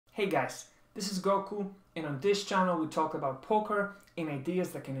Hey guys, this is Goku, and on this channel we talk about poker and ideas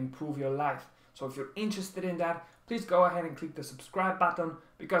that can improve your life. So if you're interested in that, please go ahead and click the subscribe button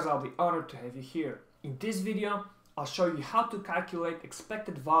because I'll be honored to have you here. In this video, I'll show you how to calculate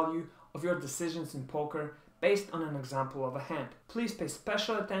expected value of your decisions in poker based on an example of a hand. Please pay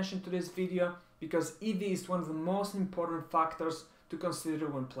special attention to this video because EV is one of the most important factors to consider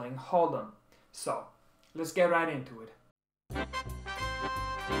when playing Hold'em. So, let's get right into it.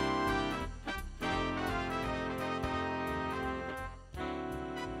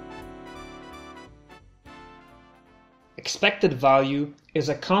 Expected value is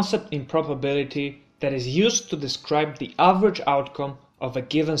a concept in probability that is used to describe the average outcome of a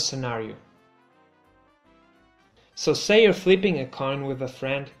given scenario. So say you're flipping a coin with a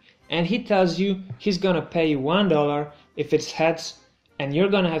friend and he tells you he's gonna pay you $1 if it's heads and you're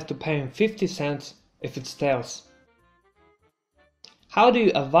gonna have to pay him 50 cents if it's tails. How do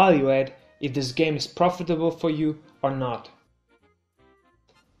you evaluate if this game is profitable for you or not?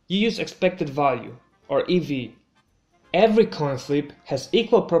 You use expected value, or EV. Every coin flip has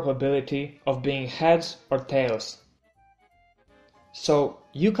equal probability of being heads or tails. So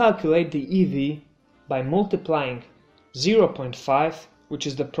you calculate the EV by multiplying 0.5, which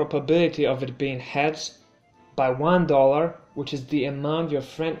is the probability of it being heads, by $1, which is the amount your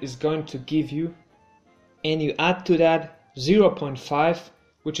friend is going to give you, and you add to that 0.5,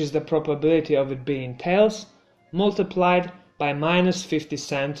 which is the probability of it being tails, multiplied by minus 50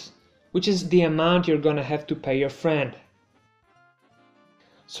 cents, which is the amount you're gonna have to pay your friend.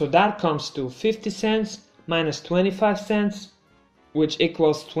 So that comes to 50 cents minus 25 cents, which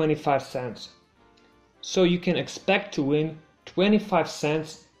equals 25 cents. So you can expect to win 25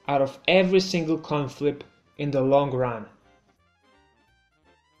 cents out of every single coin flip in the long run.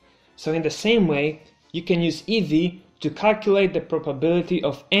 So in the same way, you can use EV to calculate the probability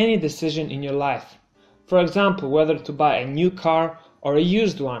of any decision in your life. For example, whether to buy a new car or a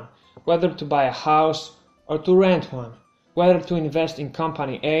used one, whether to buy a house or to rent one, whether to invest in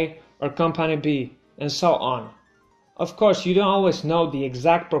company A or company B, and so on. Of course, you don't always know the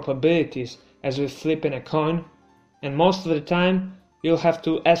exact probabilities as with flipping a coin, and most of the time you'll have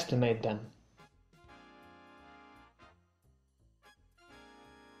to estimate them.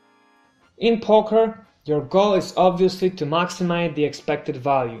 In poker, your goal is obviously to maximize the expected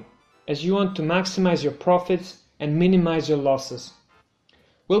value, as you want to maximize your profits and minimize your losses.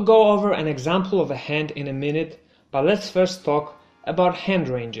 We'll go over an example of a hand in a minute, but let's first talk about hand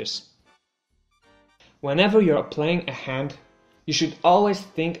ranges. Whenever you're playing a hand, you should always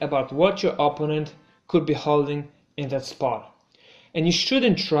think about what your opponent could be holding in that spot. And you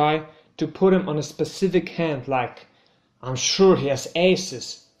shouldn't try to put him on a specific hand like, I'm sure he has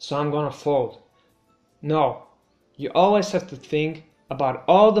aces, so I'm gonna fold. No, you always have to think about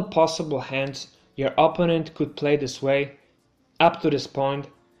all the possible hands your opponent could play this way up to this point,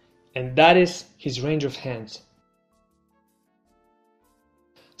 and that is his range of hands.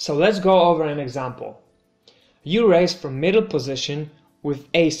 So let's go over an example. You raise from middle position with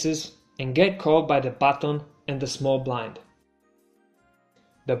aces and get called by the button and the small blind.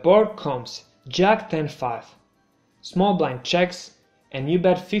 The board comes Jack 10-5. Small blind checks and you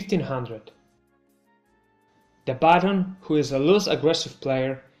bet 1500. The button, who is a loose aggressive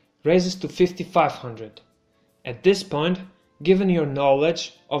player, raises to 5500. At this point, given your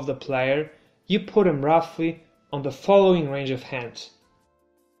knowledge of the player, you put him roughly on the following range of hands.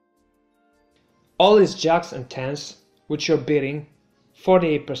 All his jacks and tens, which you're bidding,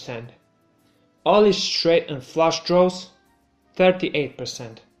 48%. All his straight and flush draws,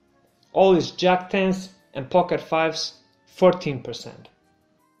 38%. All his jack tens and pocket fives, 14%.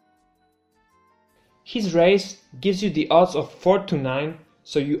 His raise gives you the odds of 4 to 9,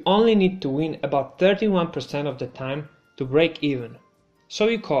 so you only need to win about 31% of the time to break even. So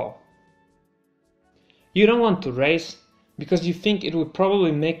you call. You don't want to raise because you think it would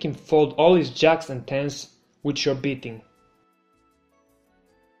probably make him fold all his jacks and tens which you're beating.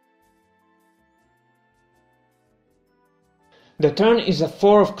 The turn is a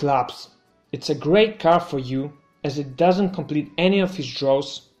 4 of clubs. It's a great card for you as it doesn't complete any of his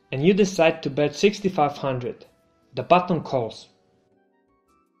draws, and you decide to bet 6500. The button calls.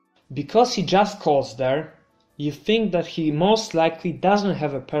 Because he just calls there, you think that he most likely doesn't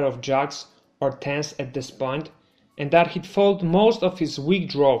have a pair of jacks or tens at this point, and that he'd fold most of his weak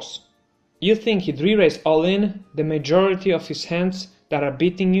draws. You think he'd re-raise all in the majority of his hands that are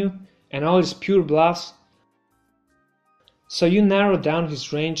beating you and all his pure bluffs. So you narrow down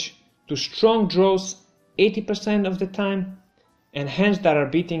his range to strong draws 80% of the time and hands that are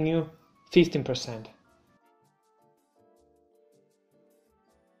beating you 15%.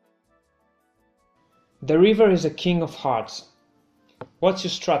 The river is a king of hearts. What's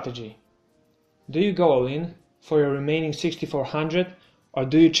your strategy? Do you go all in for your remaining 6400 or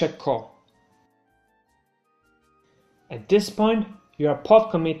do you check call? At this point, you are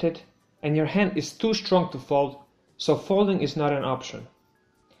pot committed and your hand is too strong to fold, so folding is not an option.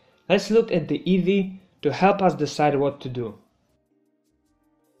 Let's look at the EV to help us decide what to do.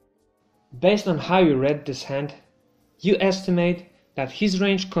 Based on how you read this hand, you estimate that his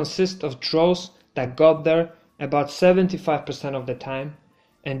range consists of draws that got there about 75% of the time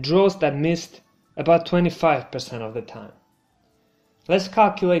and draws that missed about 25% of the time. Let's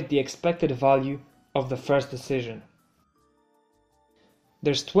calculate the expected value of the first decision.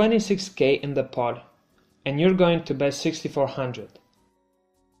 There's 26k in the pot and you're going to bet 6400.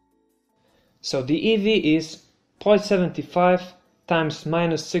 So the EV is 0.75 times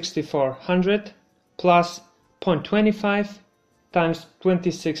minus 6400 plus 0.25 times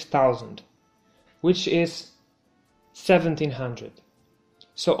 26,000, which is 1700.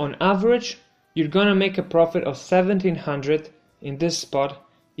 So on average, you're gonna make a profit of 1700 in this spot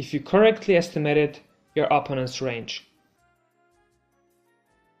if you correctly estimated your opponent's range.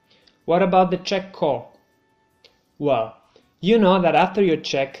 What about the check call? Well, you know that after your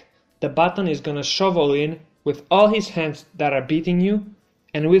check, the button is gonna shove all in with all his hands that are beating you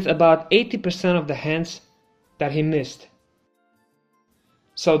and with about 80% of the hands that he missed.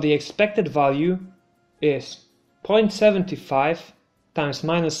 So the expected value is 0.75 times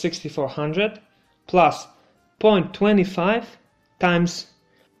minus 6400 plus 0.25 times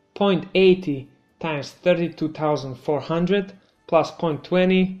 0.80 times 32,400 plus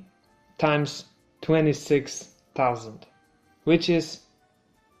 0.20 times 26,000, which is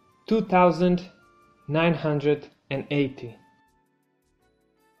 2,980.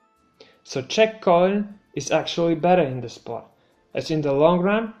 So check calling is actually better in the spot, as in the long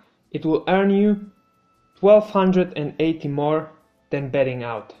run it will earn you 1,280 more than betting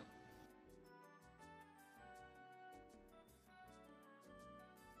out.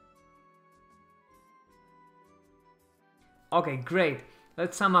 Okay, great.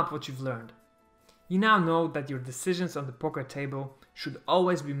 Let's sum up what you've learned. You now know that your decisions on the poker table should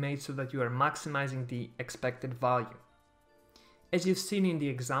always be made so that you are maximizing the expected value. As you've seen in the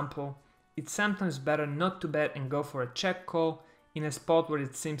example, it's sometimes better not to bet and go for a check call in a spot where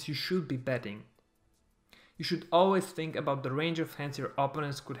it seems you should be betting. You should always think about the range of hands your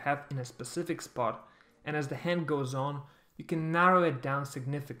opponents could have in a specific spot, and as the hand goes on, you can narrow it down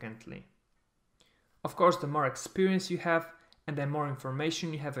significantly. Of course, the more experience you have and the more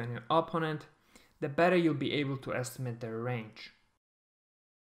information you have on your opponent, the better you'll be able to estimate their range.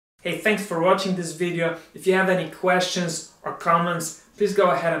 Hey, thanks for watching this video. If you have any questions or comments, please go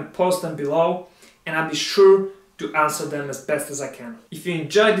ahead and post them below and I'll be sure to answer them as best as I can. If you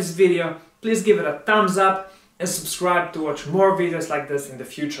enjoyed this video, please give it a thumbs up and subscribe to watch more videos like this in the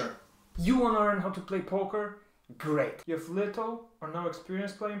future. You want to learn how to play poker? Great. You have little or no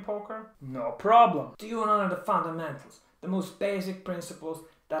experience playing poker? No problem. Do you want to learn the fundamentals, the most basic principles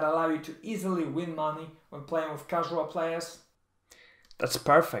that allow you to easily win money when playing with casual players? That's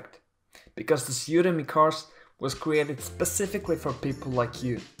perfect, because this Udemy course was created specifically for people like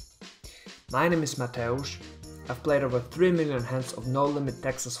you. My name is Mateusz, I've played over 3 million hands of No Limit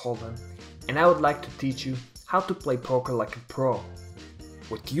Texas Hold'em, and I would like to teach you how to play poker like a pro.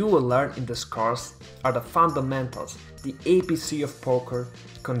 What you will learn in this course are the fundamentals, the ABC of poker,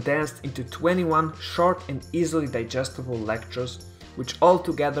 condensed into 21 short and easily digestible lectures, which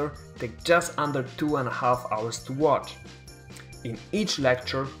altogether take just under 2.5 hours to watch. In each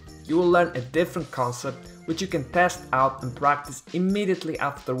lecture, you will learn a different concept which you can test out and practice immediately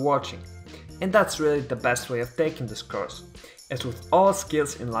after watching. And that's really the best way of taking this course. As with all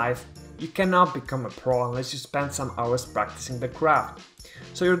skills in life, you cannot become a pro unless you spend some hours practicing the craft.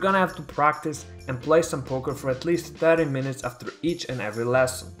 So you're gonna have to practice and play some poker for at least 30 minutes after each and every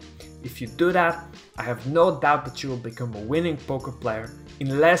lesson. If you do that, I have no doubt that you will become a winning poker player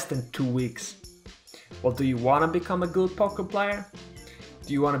in less than 2 weeks. Well, do you want to become a good poker player?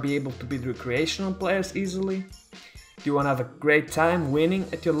 Do you want to be able to beat recreational players easily? Do you want to have a great time winning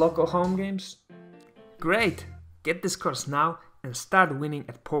at your local home games? Great! Get this course now and start winning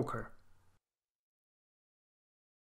at poker.